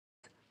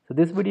So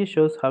this video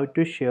shows how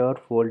to share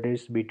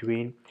folders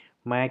between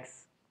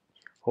Mac's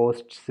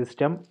host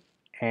system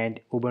and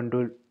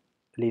Ubuntu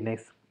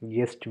Linux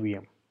guest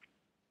VM.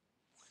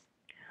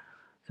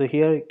 So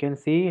here you can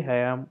see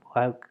I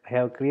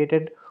have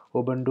created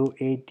Ubuntu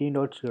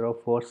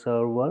 18.04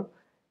 server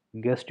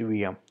guest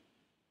VM.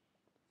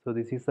 So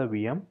this is a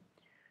VM.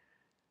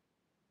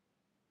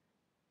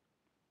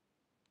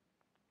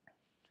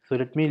 So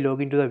let me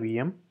log into the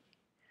VM,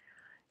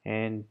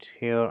 and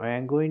here I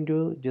am going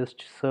to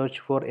just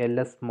search for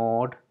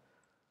lsmod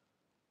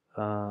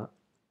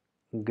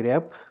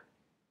grep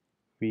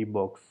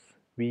vbox.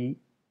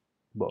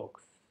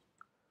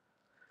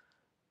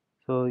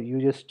 So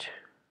you just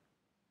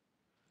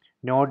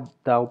note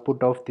the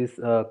output of this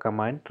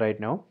command right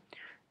now.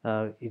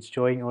 It's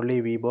showing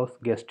only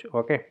vbox guest.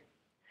 Okay,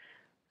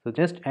 so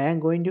just I am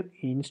going to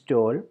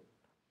install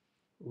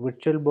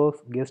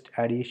VirtualBox guest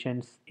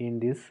additions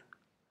in this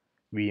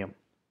VM.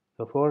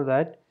 So for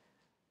that,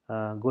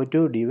 go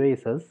to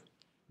devices,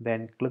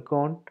 then click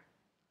on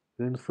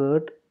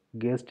insert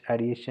guest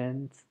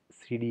additions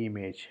CD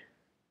image.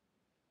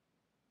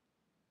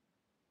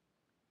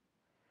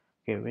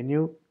 Okay, when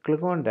you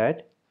click on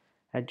that,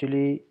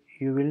 actually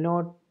you will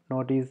not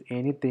notice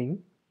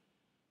anything.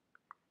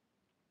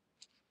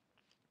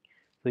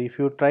 So if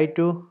you try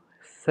to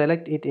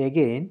select it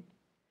again,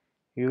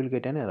 you will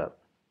get an error.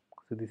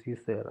 So this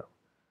is the error.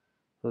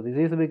 So this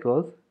is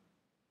because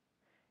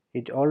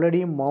it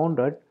already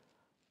mounted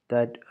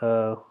that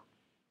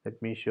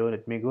let me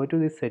go to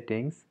the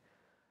settings,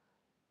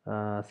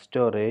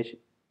 storage.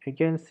 You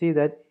can see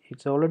that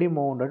it's already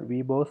mounted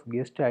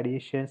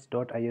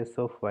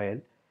VBoxGuestAdditions.iso file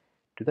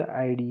to the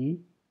IDE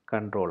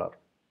controller.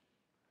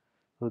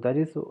 So that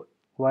is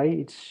why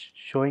it's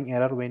showing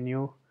error when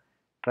you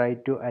try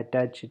to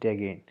attach it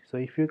again. So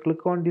if you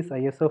click on this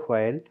ISO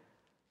file,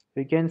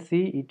 you can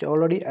see it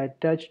already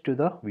attached to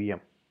the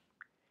VM.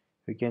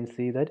 You can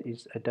see that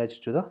it's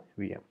attached to the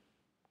VM.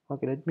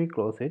 Okay, let me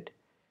close it.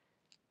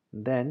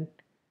 Then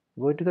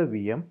go to the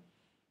VM,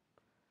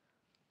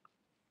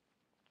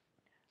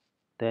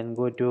 then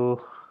go to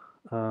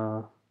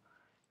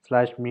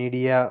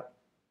 /media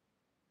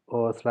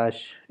or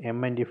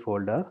 /mnd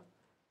folder.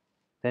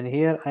 Then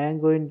here I am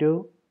going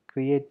to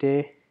create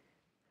a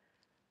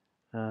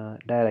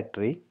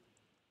directory.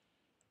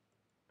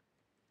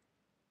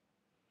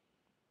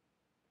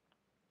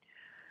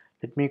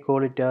 Let me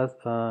call it as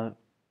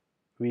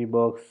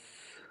vbox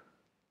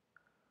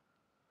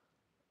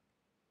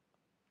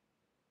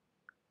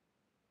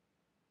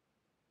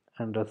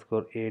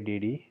underscore add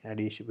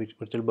addition, which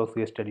VirtualBox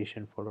guest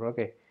addition folder.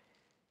 Okay,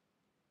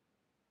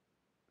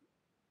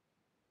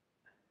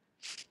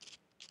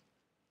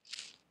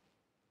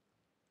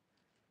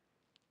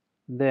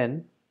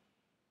 then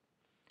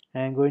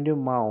I am going to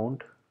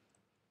mount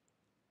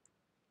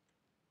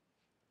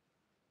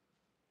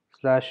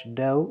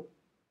 /dev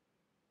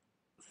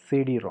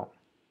cd-rom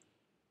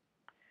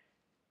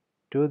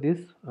to this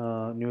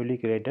newly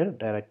created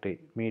directory,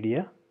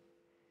 media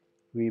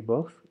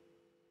vbox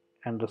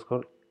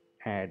underscore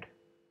add.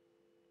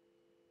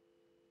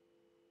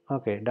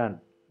 Okay,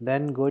 done.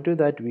 Then go to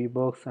that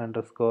vbox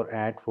underscore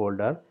add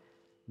folder,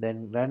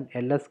 then run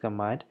ls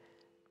command.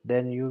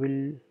 Then you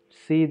will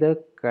see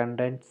the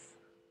contents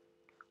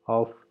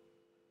of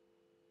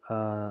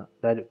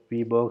that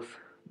vbox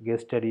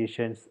guest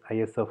additions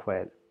ISO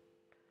file.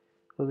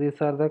 So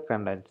these are the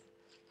contents.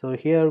 So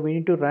here we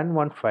need to run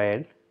one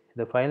file.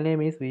 The file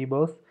name is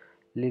vbox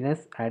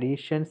linux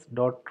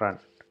additions.run.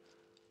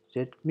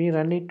 Let me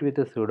run it with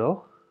a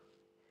sudo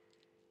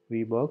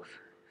vbox.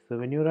 So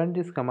when you run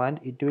this command,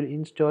 it will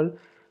install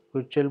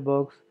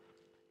VirtualBox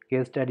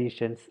guest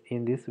additions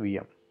in this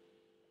VM.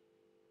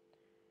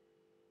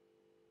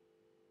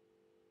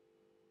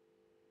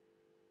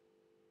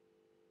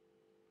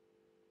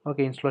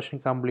 Okay, installation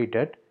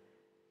completed.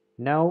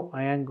 Now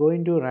I am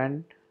going to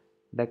run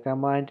the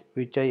command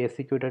which I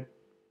executed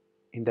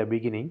in the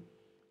beginning,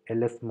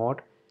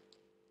 lsmod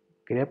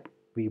grep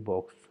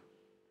vbox.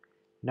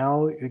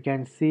 Now you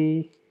can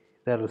see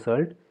the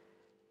result.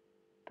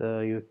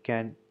 You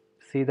can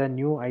see the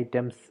new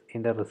items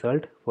in the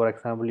result. For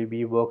example,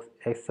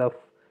 vboxsf,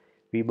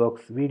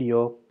 vbox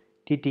video,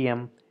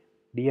 ttm,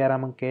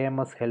 drm,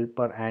 kms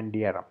helper and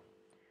drm.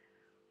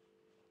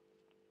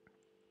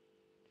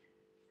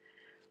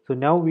 So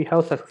now we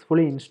have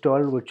successfully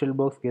installed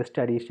VirtualBox guest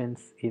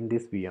additions in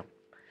this VM.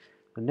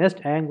 So next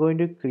I am going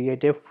to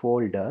create a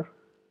folder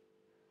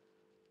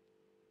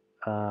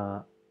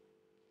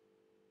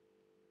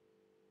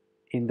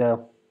in the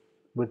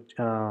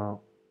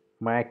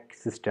Mac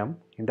system,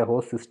 in the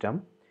host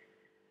system.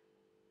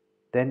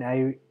 Then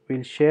I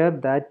will share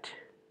that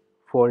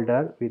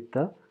folder with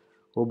the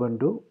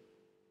Ubuntu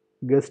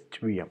guest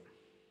VM.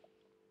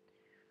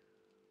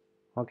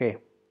 Okay,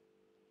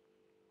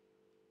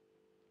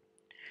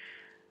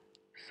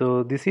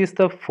 so this is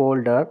the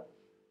folder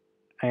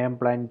I am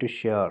planning to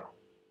share.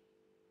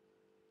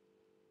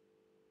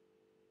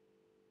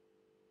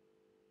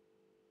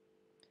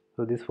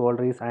 So this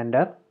folder is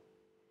under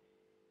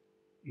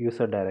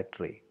user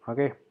directory.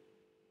 Okay,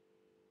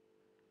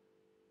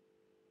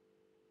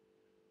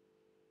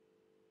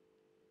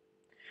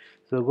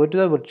 So go to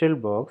the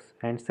VirtualBox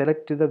and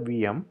select the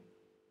VM,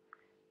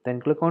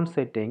 then click on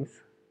settings.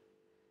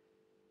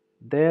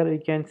 There you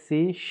can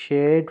see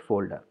shared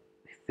folder.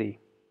 See,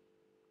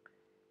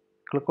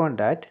 click on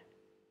that.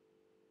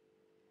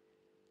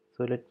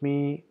 So let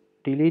me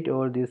delete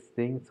all these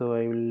things, so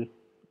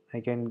I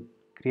can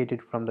create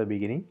it from the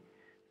beginning.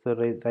 So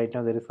right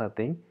now there is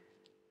nothing.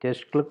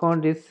 Just click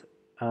on this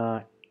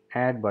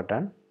add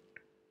button.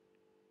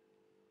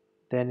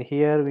 Then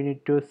here we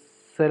need to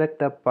select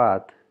the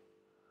path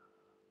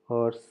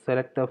or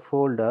select the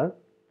folder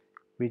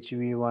which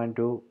we want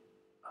to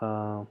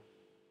uh,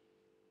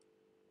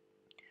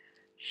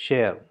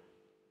 share.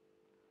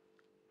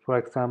 For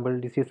example,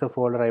 this is the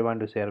folder I want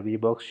to share,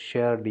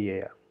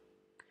 vboxshare.dir.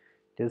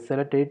 Just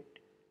select it,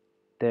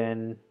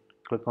 then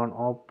click on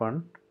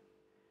open.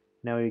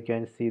 Now you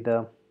can see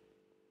the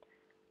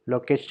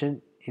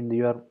location in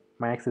your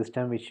Mac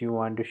system which you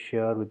want to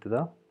share with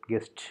the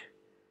guest.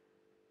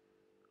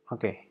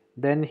 Okay,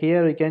 then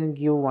here you can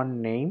give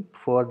one name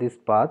for this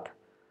path.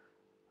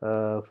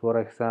 For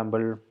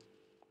example,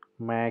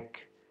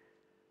 Mac,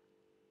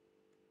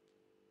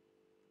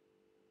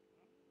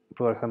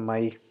 for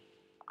example,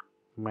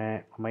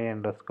 my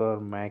underscore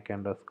Mac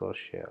underscore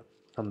share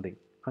something.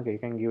 Okay, you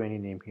can give any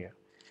name here.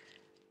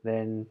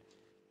 Then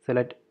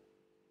select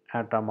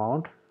add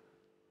amount.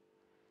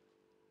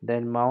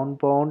 Then mount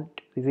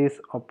point, this is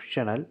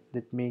optional.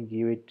 Let me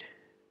give it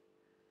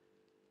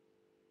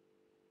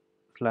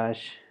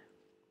slash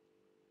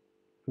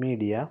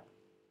media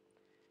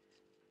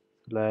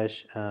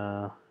slash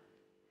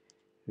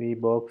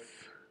vbox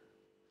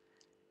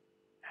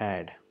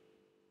add.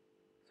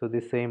 So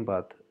the same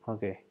path.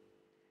 Okay,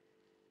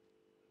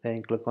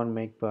 then click on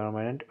make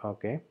permanent.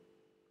 Okay,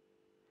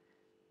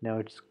 now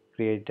it's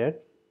created.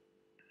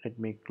 Let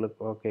me click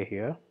OK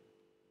here.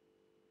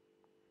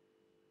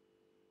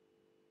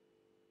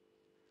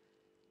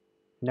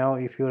 Now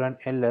if you run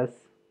ls,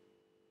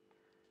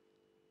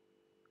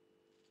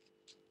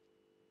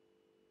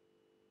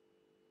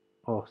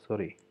 oh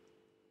sorry,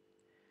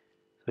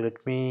 so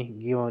let me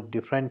give a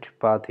different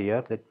path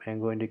here. I'm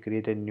going to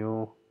create a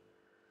new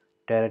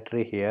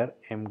directory here,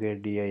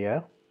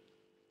 mkdir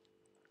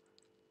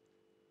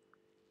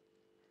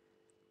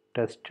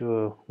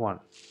test1.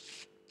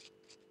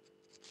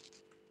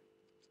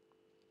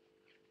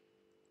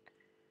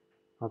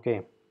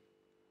 Okay,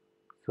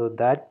 so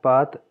that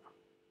path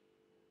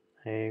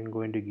I am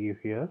going to give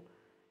here.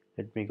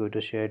 Let me go to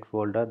shared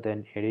folder,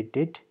 then edit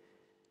it.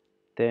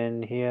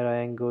 Then here I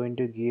am going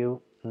to give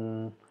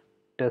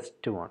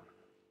test1.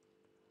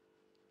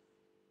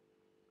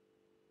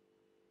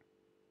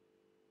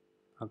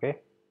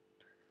 Okay,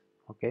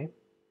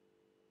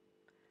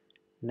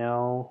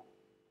 now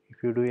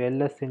if you do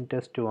ls in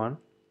test1,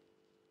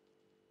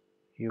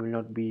 you will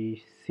not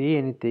be see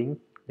anything.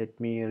 Let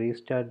me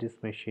restart this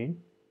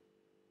machine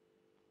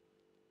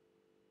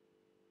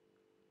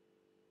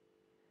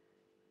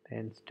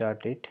and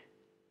start it.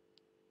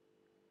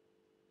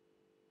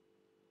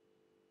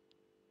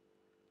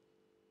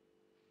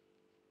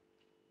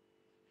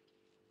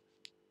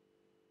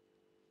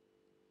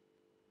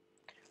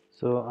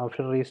 So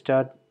after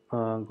restart,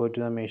 go to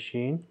the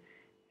machine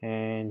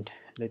and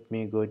let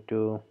me go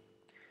to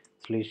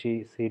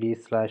cd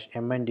slash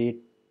mnd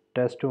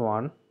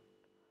test1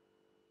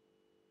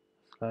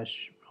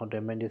 slash or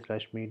mnd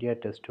slash media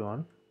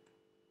test1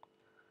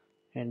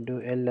 and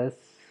do ls.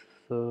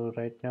 So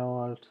right now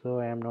also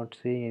I am not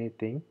seeing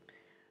anything,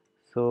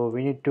 so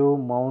we need to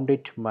mount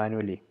it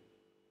manually.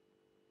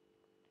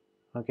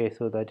 Okay,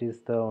 so that is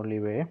the only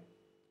way.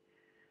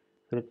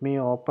 So let me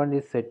open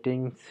this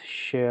settings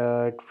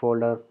shared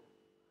folder,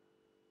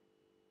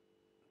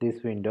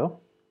 this window,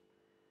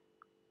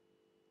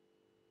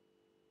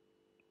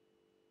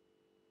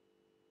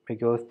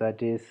 because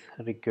that is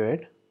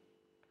required.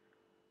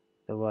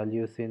 The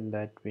values in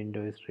that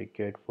window is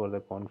required for the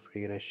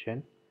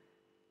configuration.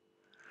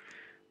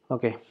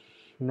 Okay,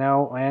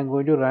 now I am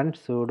going to run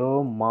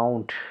sudo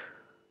mount,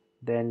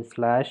 then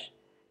slash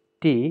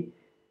t,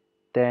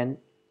 then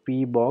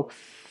vboxsf.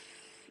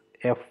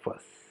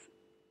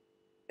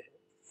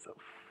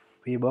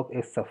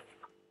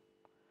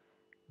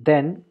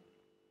 Then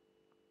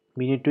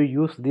we need to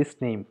use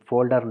this name,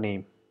 folder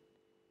name,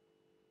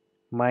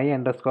 my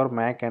underscore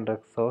mac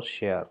underscore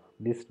share.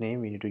 This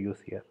name we need to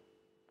use here,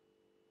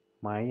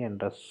 my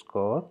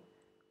underscore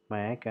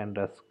mac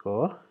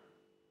underscore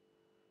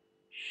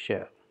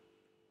share.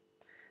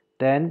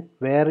 Then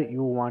where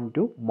you want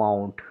to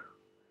mount.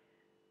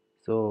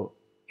 So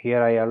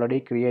here I already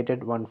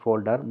created one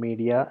folder,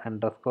 media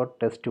underscore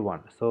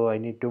test1. So I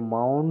need to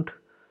mount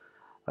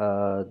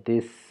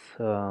this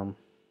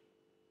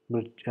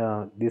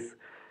this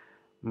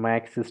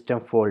Mac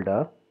system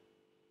folder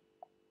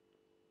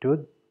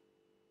to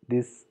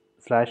this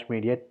slash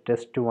media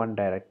test1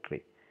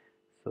 directory.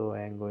 So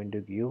I am going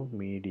to give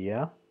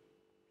media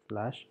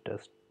slash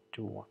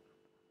test1.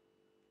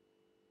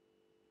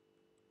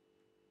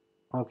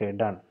 Okay,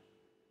 done.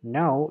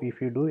 Now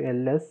if you do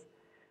ls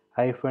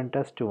hyphen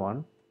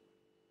test1,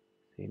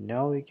 see,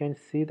 now we can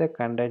see the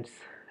contents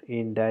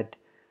in that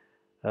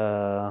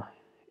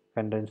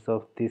contents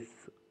of this,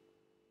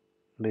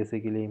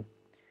 basically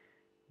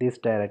this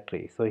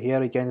directory. So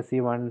here you can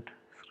see one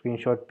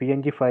screenshot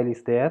png file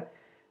is there,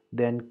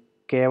 then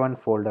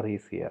k1 folder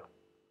is here.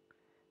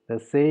 The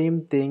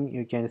same thing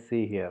you can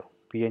see here,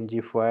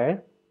 png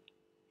file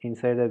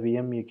inside the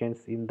VM. You can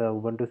see in the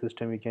Ubuntu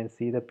system, you can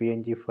see the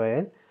png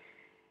file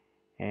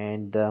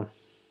and the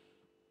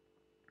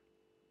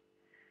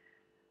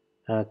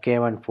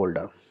k1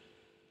 folder.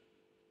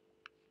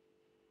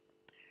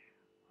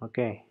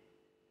 Okay,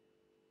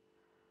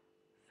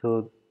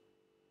 so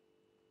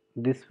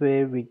this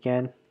way we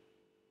can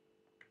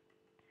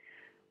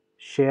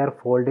share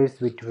folders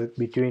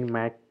between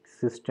Mac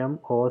system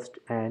host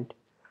and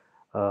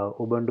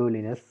Ubuntu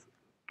Linux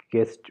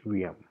guest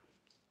VM.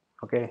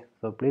 Okay,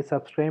 so please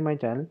subscribe my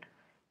channel,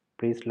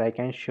 please like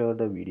and share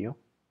the video.